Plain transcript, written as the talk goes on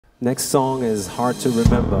Next song is Hard to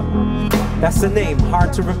Remember. That's the name,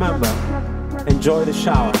 Hard to Remember. Enjoy the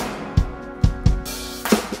shower.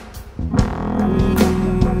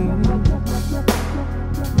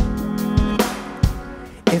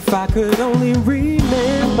 If I could only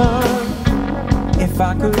remember, if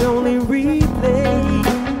I could only replay,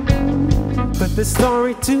 put the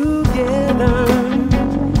story together,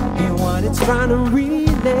 hear what it's trying to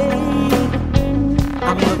relay.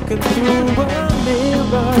 I'm looking through a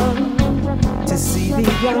mirror to see the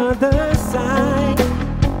other side.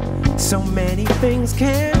 So many things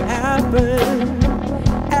can happen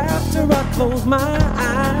after I close my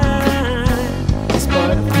eyes. It's but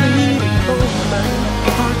a fleeting moment,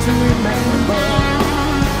 hard to remember,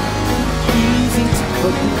 easy to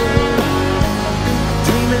forget.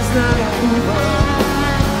 Dream is not over,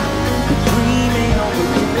 the dream ain't over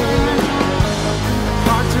yet.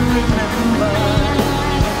 Hard to remember,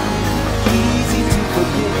 easy to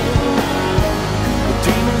forget. The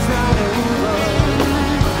dream is not over,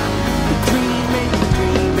 the dream ain't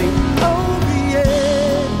over yet.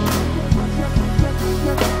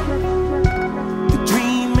 The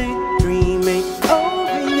dream ain't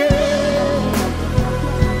over yet.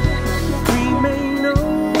 Dream ain't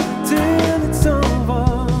over till it's over.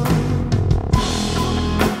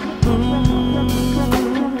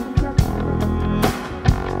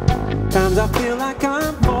 Times I feel like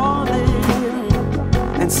I'm falling,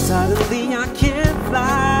 and suddenly I can't